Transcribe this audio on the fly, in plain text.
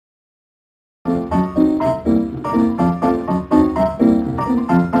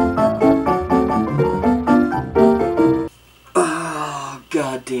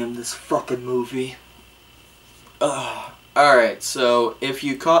this fucking movie. Alright, so if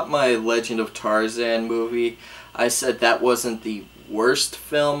you caught my Legend of Tarzan movie, I said that wasn't the worst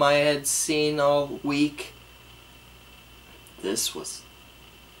film I had seen all week. This was...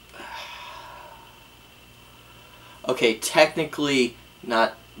 Okay, technically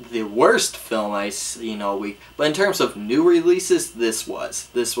not the worst film I've seen all week, but in terms of new releases, this was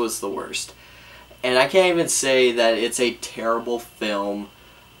the worst. And I can't even say that it's a terrible film,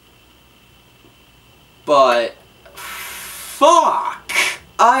 but fuck!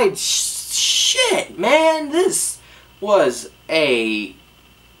 Shit, man, this was a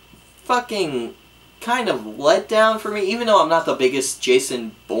fucking kind of letdown for me. Even though I'm not the biggest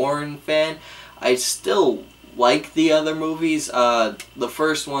Jason Bourne fan, I still like the other movies. The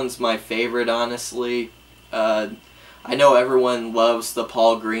first one's my favorite, honestly. I know everyone loves the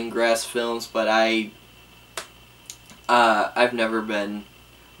Paul Greengrass films, but I've never been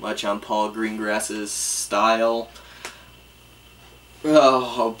much on Paul Greengrass's style.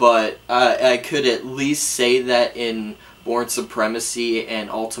 Oh, but I could at least say that in Bourne Supremacy and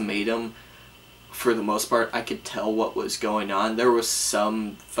Ultimatum, for the most part, I could tell what was going on. There was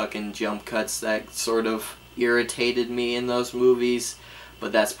some fucking jump cuts that sort of irritated me in those movies,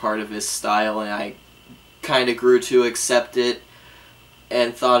 but that's part of his style, and I kind of grew to accept it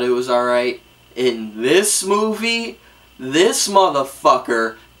and thought it was alright. In this movie, this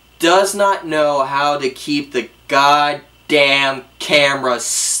motherfucker does not know how to keep the goddamn camera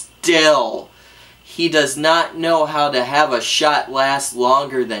still. He does not know how to have a shot last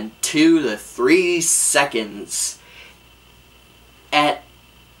longer than 2 to 3 seconds. At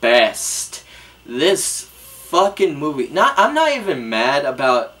best. This fucking movie... I'm not even mad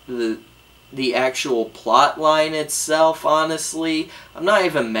about the actual plot line itself, honestly. I'm not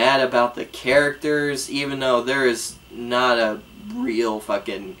even mad about the characters, even though there is not a real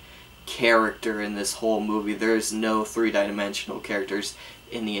fucking character in this whole movie. There's no three-dimensional characters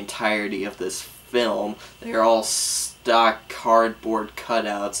in the entirety of this film. They're all stock cardboard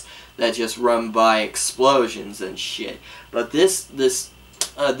cutouts that just run by explosions and shit. But this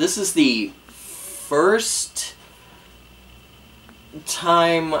is the first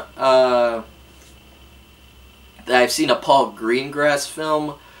time that I've seen a Paul Greengrass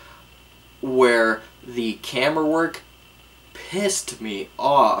film where the camera work pissed me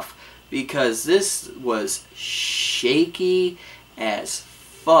off, because this was shaky as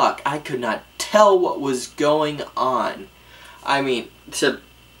fuck. I could not tell what was going on. I mean, to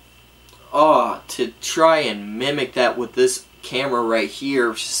try and mimic that with this camera right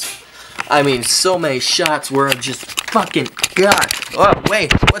here, just, I mean, so many shots where I'm just fucking, God, oh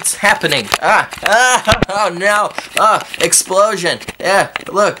wait, what's happening? Oh no, explosion, yeah,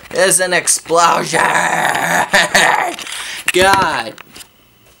 look, there's an explosion, God,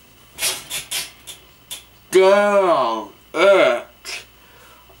 damn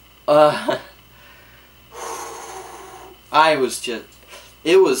it,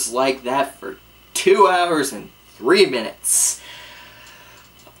 it was like that for 2 hours and 3 minutes.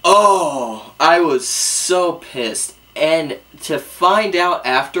 Oh, I was so pissed. And to find out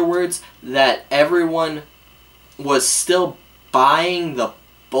afterwards that everyone was still buying the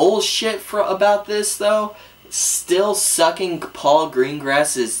bullshit about this, though, still sucking Paul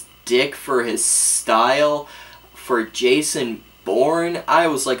Greengrass's dick for his style, for Jason Bourne, I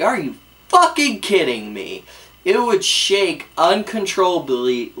was like, are you fucking kidding me? It would shake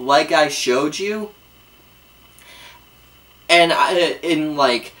uncontrollably like I showed you. And in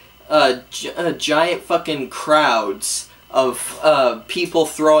like giant fucking crowds of people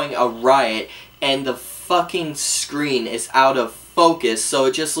throwing a riot, and the fucking screen is out of focus, so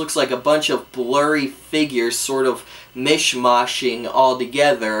it just looks like a bunch of blurry figures sort of mishmashing all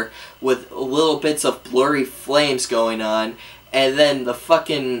together with little bits of blurry flames going on, and then the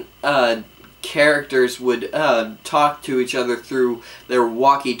fucking characters would talk to each other through their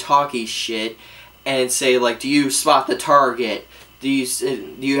walkie-talkie shit and say, like, do you spot the target? Do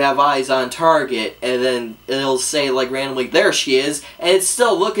you have eyes on target? And then it'll say, like, randomly, there she is, and it's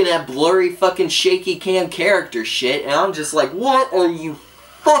still looking at blurry fucking shaky cam character shit, and I'm just like, what are you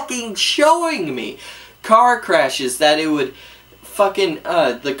fucking showing me? Car crashes that it would fucking,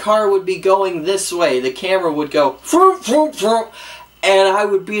 the car would be going this way, the camera would go, vroom, vroom, vroom, and I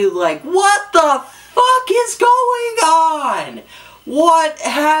would be like, what the fuck is going on? What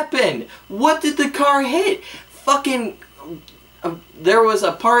happened? What did the car hit? Fucking... there was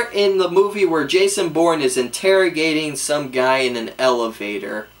a part in the movie where Jason Bourne is interrogating some guy in an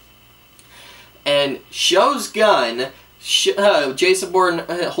elevator. And shows gun, Jason Bourne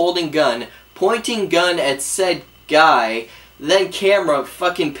holding gun, pointing gun at said guy. then camera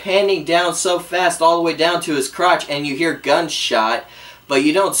fucking panning down so fast all the way down to his crotch, and you hear gunshot, but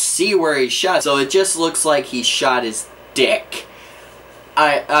you don't see where he shot, so it just looks like he shot his dick.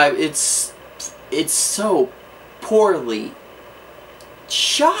 It's so poorly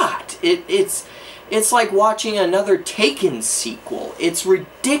shot. It's like watching another Taken sequel. It's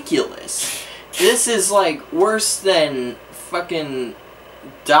ridiculous. This is like worse than fucking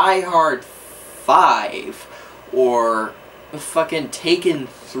Die Hard 5 or fucking Taken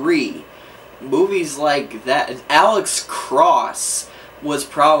 3. Movies like that. Alex Cross was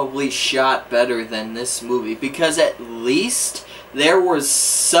probably shot better than this movie, because at least there was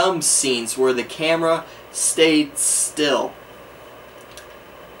some scenes where the camera stayed still.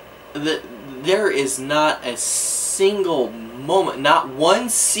 There is not a single moment, not one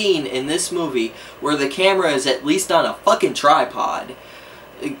scene in this movie where the camera is at least on a fucking tripod.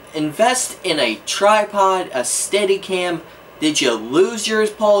 Invest in a tripod, a Steadicam. Did you lose yours,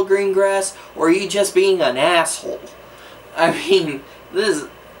 Paul Greengrass, or are you just being an asshole? I mean,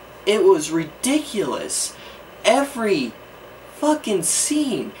 it was ridiculous. Every fucking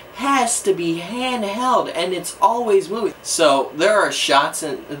scene has to be handheld, and it's always moving. So there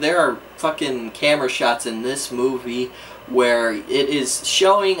are fucking camera shots in this movie where it is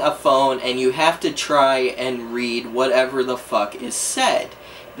showing a phone and you have to try and read whatever the fuck is said.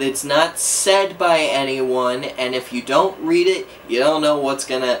 It's not said by anyone, and if you don't read it, you don't know what's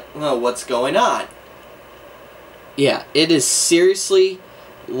going on. Yeah, it is seriously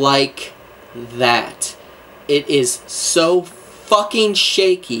like that. It is so fucking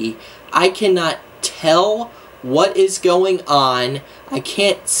shaky. I cannot tell what is going on. I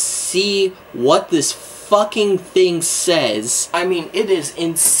can't see what this fucking thing says. I mean, it is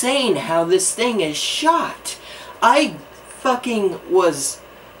insane how this thing is shot. I fucking was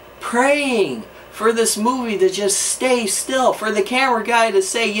praying for this movie to just stay still, for the camera guy to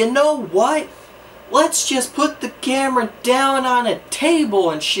say, you know what? Let's just put the camera down on a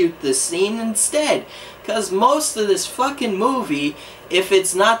table and shoot this scene instead. Because most of this fucking movie, if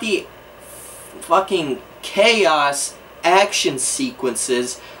it's not the fucking chaos action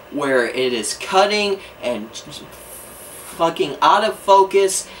sequences where it is cutting and fucking out of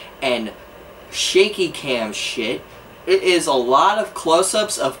focus and shaky cam shit, it is a lot of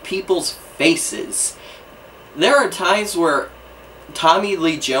close-ups of people's faces. There are times where Tommy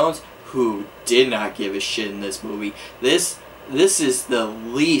Lee Jones, who did not give a shit in this movie, this is the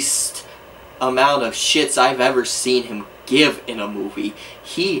least amount of shits I've ever seen him give in a movie.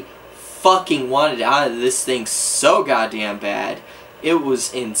 He fucking wanted out of this thing so goddamn bad. It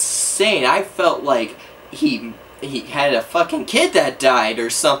was insane. I felt like he had a fucking kid that died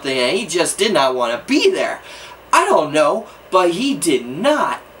or something, and he just did not want to be there. I don't know, but he did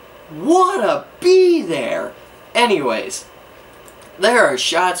not want to be there. Anyways, there are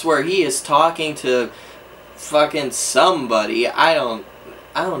shots where he is talking to fucking somebody. I don't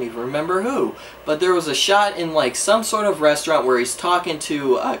even remember who. But there was a shot in like some sort of restaurant where he's talking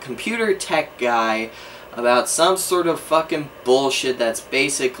to a computer tech guy about some sort of fucking bullshit that's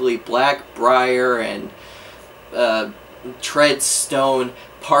basically Blackbriar and Treadstone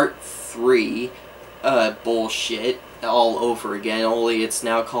Part 3 bullshit all over again, only it's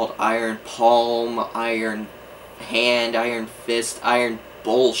now called Iron Palm, Iron Hand, Iron Fist, Iron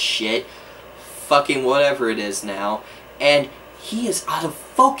Bullshit, fucking whatever it is now, and he is out of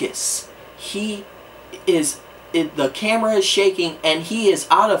focus. The camera is shaking and he is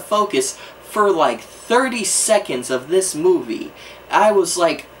out of focus for like 30 seconds of this movie. I was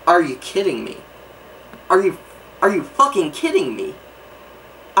like, are you kidding me? Are you fucking kidding me?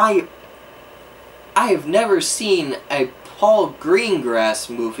 I have never seen a Paul Greengrass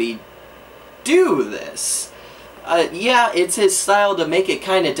movie do this. Yeah, it's his style to make it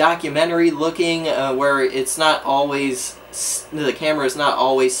kind of documentary looking, where it's not always, the camera is not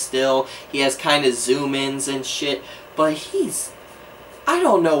always still. He has kind of zoom-ins and shit, but I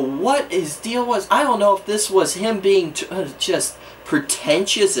don't know what his deal was. I don't know if this was him being just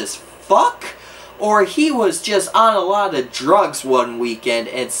pretentious as fuck, or he was just on a lot of drugs one weekend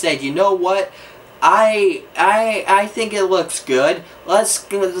and said, you know what? I think it looks good. Let's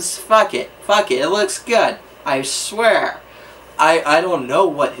fuck it. Fuck it. It looks good. I swear. I don't know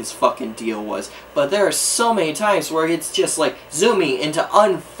what his fucking deal was, but there are so many times where it's just like zooming into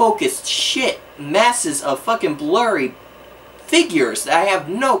unfocused shit. Masses of fucking blurry figures that I have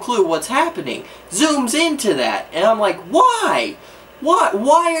no clue what's happening. Zooms into that. And I'm like, why? What?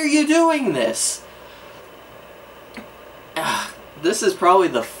 Why are you doing this? This is probably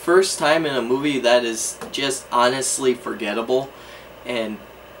the first time in a movie that is just honestly forgettable, and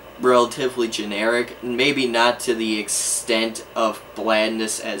relatively generic. Maybe not to the extent of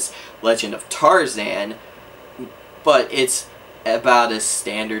blandness as Legend of Tarzan, but it's about as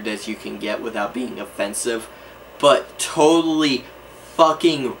standard as you can get without being offensive. But totally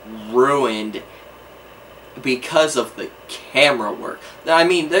fucking ruined because of the camera work. I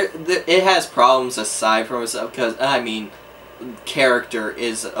mean, it has problems aside from itself, because, I mean, character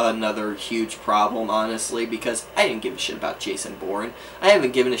is another huge problem, honestly, because I didn't give a shit about Jason Bourne. I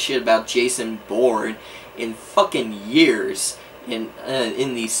haven't given a shit about Jason Bourne in fucking years in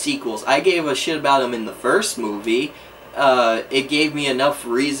these sequels. I gave a shit about him in the first movie. It gave me enough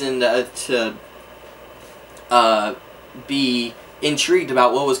reason to be intrigued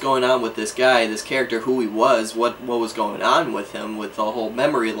about what was going on with this guy, this character, who he was, what was going on with him, with the whole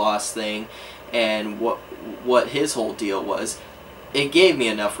memory loss thing, and what his whole deal was. It gave me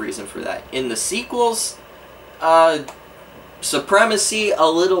enough reason for that. In the sequels, Supremacy a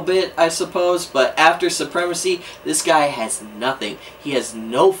little bit, I suppose, but after Supremacy, this guy has nothing. He has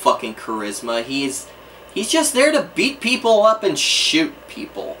no fucking charisma. He's just there to beat people up and shoot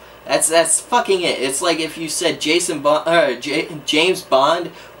people. That's fucking it. It's like if you said James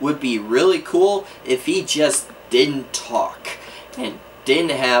Bond would be really cool if he just didn't talk and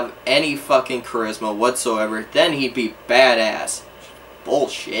didn't have any fucking charisma whatsoever. Then he'd be badass.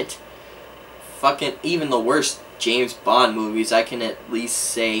 Bullshit. Fucking even the worst James Bond movies, I can at least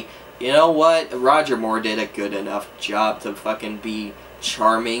say, you know what? Roger Moore did a good enough job to fucking be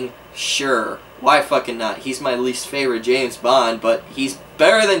charming. Sure. Why fucking not? He's my least favorite James Bond, but he's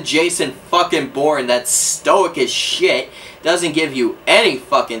better than Jason fucking Bourne. That's stoic as shit. Doesn't give you any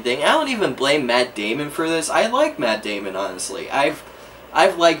fucking thing. I don't even blame Matt Damon for this. I like Matt Damon, honestly. I've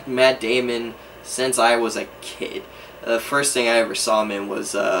liked Matt Damon since I was a kid. The first thing I ever saw him in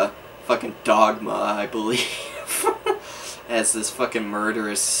was fucking Dogma, I believe. As this fucking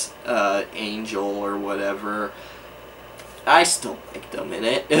murderous angel or whatever. I still liked him in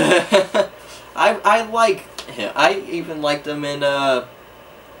it. I like him. I even liked him in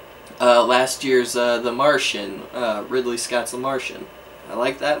last year's The Martian, Ridley Scott's The Martian. I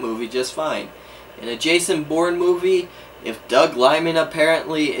like that movie just fine. In a Jason Bourne movie, if Doug Liman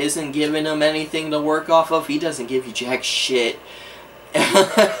apparently isn't giving him anything to work off of, he doesn't give you jack shit.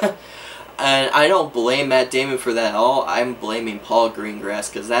 And I don't blame Matt Damon for that at all. I'm blaming Paul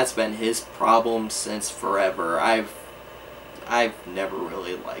Greengrass, because that's been his problem since forever. I've never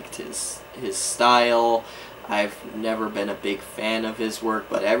really liked his style. I've never been a big fan of his work,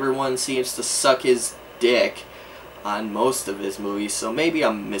 but everyone seems to suck his dick on most of his movies, so maybe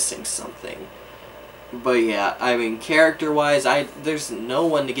I'm missing something. But yeah, I mean, character-wise, there's no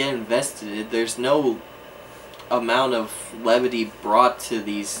one to get invested in. There's no amount of levity brought to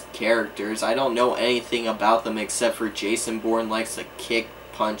these characters. I don't know anything about them except for Jason Bourne likes to kick,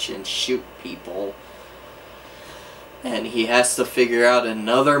 punch, and shoot people. And he has to figure out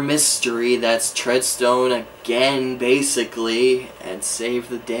another mystery that's Treadstone again, basically, and save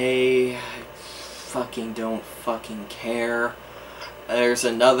the day. I fucking don't fucking care. There's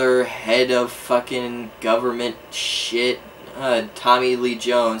another head of fucking government shit, Tommy Lee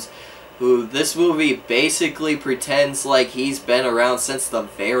Jones, who this movie basically pretends like he's been around since the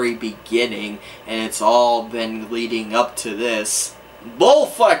very beginning, and it's all been leading up to this. Bull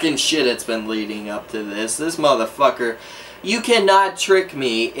fucking shit, it's been leading up to this. This motherfucker, you cannot trick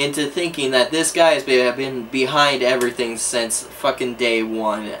me into thinking that this guy has been behind everything since fucking day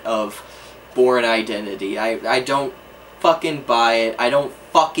one of Bourne Identity. I don't fucking buy it. I don't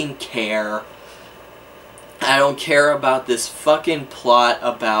fucking care. I don't care about this fucking plot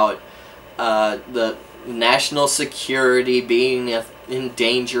about the national security being in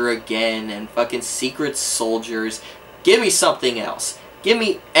danger again and fucking secret soldiers. Give me something else. Give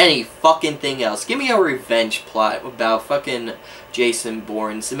me any fucking thing else. Give me a revenge plot about fucking Jason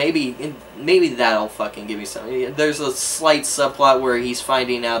Bourne. So maybe that'll fucking give me something. There's a slight subplot where he's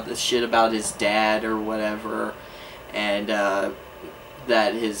finding out this shit about his dad or whatever, and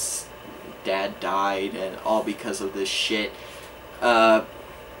that his dad died, and all because of this shit. Give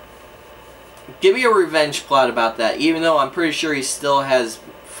me a revenge plot about that, even though I'm pretty sure he still has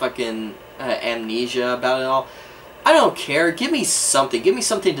fucking amnesia about it all. I don't care. Give me something. Give me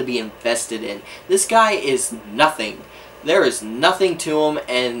something to be invested in. This guy is nothing. There is nothing to him,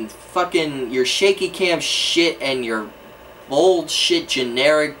 and fucking your shaky cam shit and your bullshit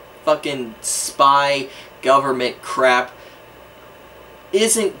generic fucking spy government crap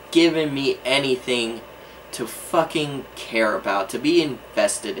isn't giving me anything to fucking care about, to be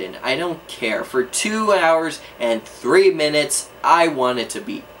invested in. I don't care. For 2 hours and 3 minutes, I wanted to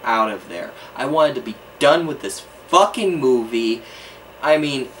be out of there. I wanted to be done with this fucking movie, I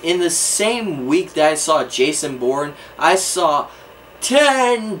mean, in the same week that I saw Jason Bourne, I saw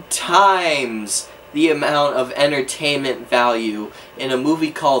 10 times the amount of entertainment value in a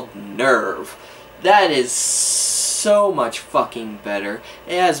movie called Nerve. That is so much fucking better.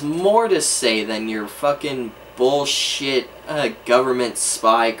 It has more to say than your fucking bullshit government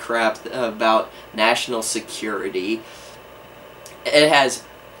spy crap about national security. It has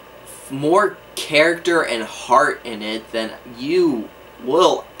more character and heart in it than you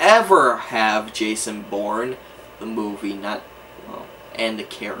will ever have Jason Bourne, the movie, not, well, and the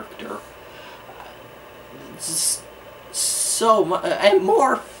character. Just so much, and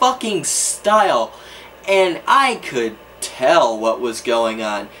more fucking style, and I could tell what was going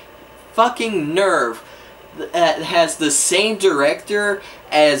on. Fucking Nerve has the same director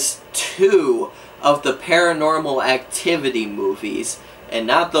as 2 of the Paranormal Activity movies, and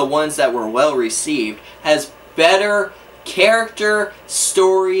not the ones that were well received, has better character,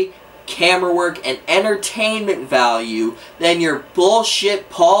 story, camera work, and entertainment value than your bullshit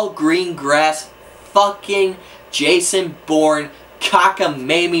Paul Greengrass fucking Jason Bourne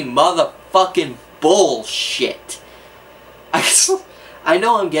cockamamie motherfucking bullshit. I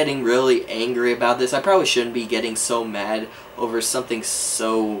know I'm getting really angry about this. I probably shouldn't be getting so mad over something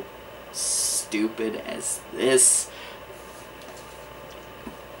so stupid as this.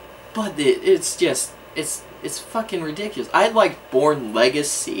 But it's just, it's fucking ridiculous. I like Bourne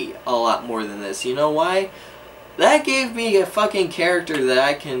Legacy a lot more than this. You know why? That gave me a fucking character that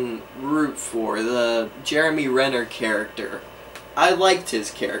I can root for. The Jeremy Renner character. I liked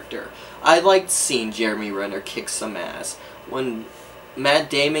his character. I liked seeing Jeremy Renner kick some ass. When Matt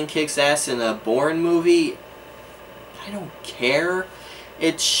Damon kicks ass in a Bourne movie, I don't care.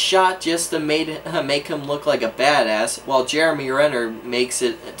 It's shot just to make him look like a badass, while Jeremy Renner makes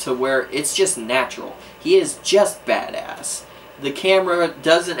it to where it's just natural. He is just badass. The camera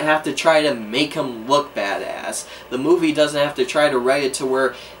doesn't have to try to make him look badass. The movie doesn't have to try to write it to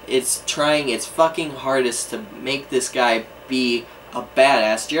where it's trying its fucking hardest to make this guy be a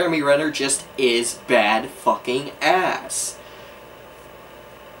badass. Jeremy Renner just is bad fucking ass.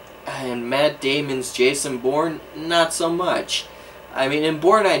 And Matt Damon's Jason Bourne, not so much. I mean, in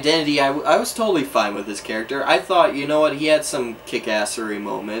Bourne Identity, I was totally fine with his character. I thought, you know what, he had some kick-assery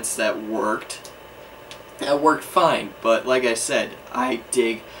moments that worked. That worked fine, but like I said, I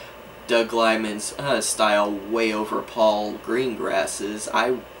dig Doug Liman's style way over Paul Greengrass's.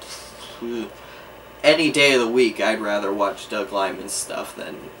 Any day of the week, I'd rather watch Doug Liman's stuff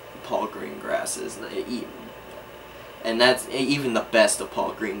than Paul Greengrass's. And that's even the best of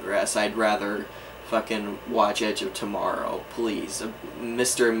Paul Greengrass. I'd rather fucking watch Edge of Tomorrow, please.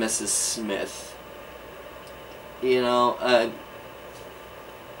 Mr. and Mrs. Smith. You know,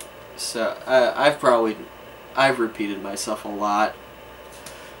 so, I've repeated myself a lot.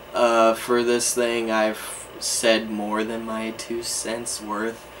 For this thing, I've said more than my 2 cents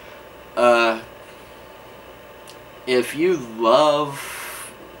worth. If you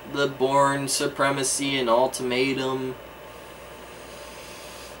love the Bourne Supremacy and Ultimatum,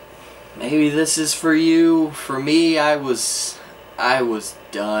 maybe this is for you. For me, I was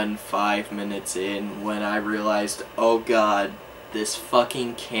done 5 minutes in when I realized, oh god, this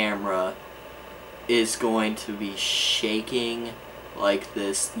fucking camera is going to be shaking like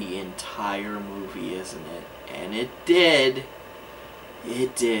this the entire movie, isn't it? And it did.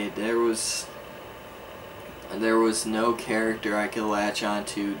 It did. There was no character I could latch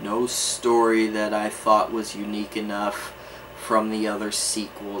onto, no story that I thought was unique enough from the other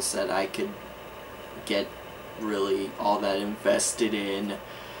sequels that I could get really all that invested in.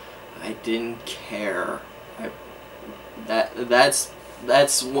 I didn't care. That's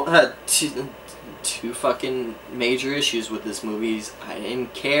two fucking major issues with this movie. I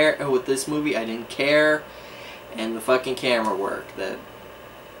didn't care with this movie. I didn't care, and the fucking camera work. That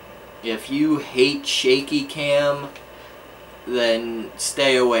if you hate shaky cam, then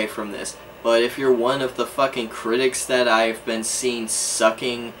stay away from this. But if you're one of the fucking critics that I've been seeing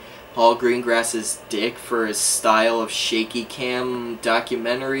sucking Paul Greengrass's dick for his style of shaky cam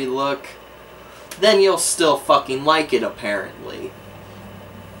documentary look, then you'll still fucking like it, apparently.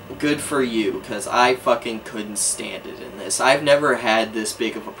 Good for you, because I fucking couldn't stand it in this. I've never had this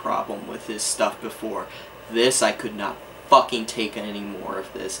big of a problem with his stuff before. This, I could not fucking take any more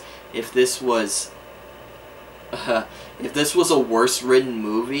of this. If this was a worse written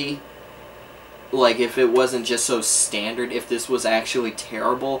movie, like if it wasn't just so standard, if this was actually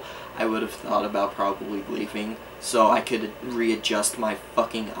terrible, I would have thought about probably leaving so I could readjust my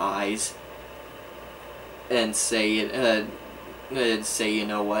fucking eyes and say, you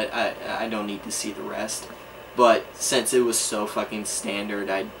know what, I don't need to see the rest. But since it was so fucking standard,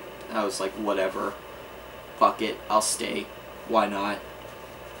 I was like, whatever. Fuck it, I'll stay. Why not?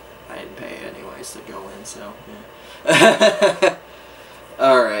 I didn't pay anyways to go in, so yeah.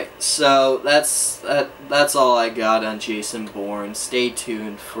 Alright, so that's all I got on Jason Bourne. Stay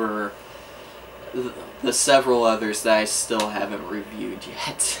tuned for the several others that I still haven't reviewed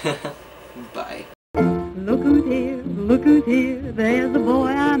yet. Bye. Look who's here, there's the boy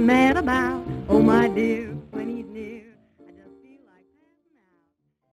I'm mad about. Oh my dear.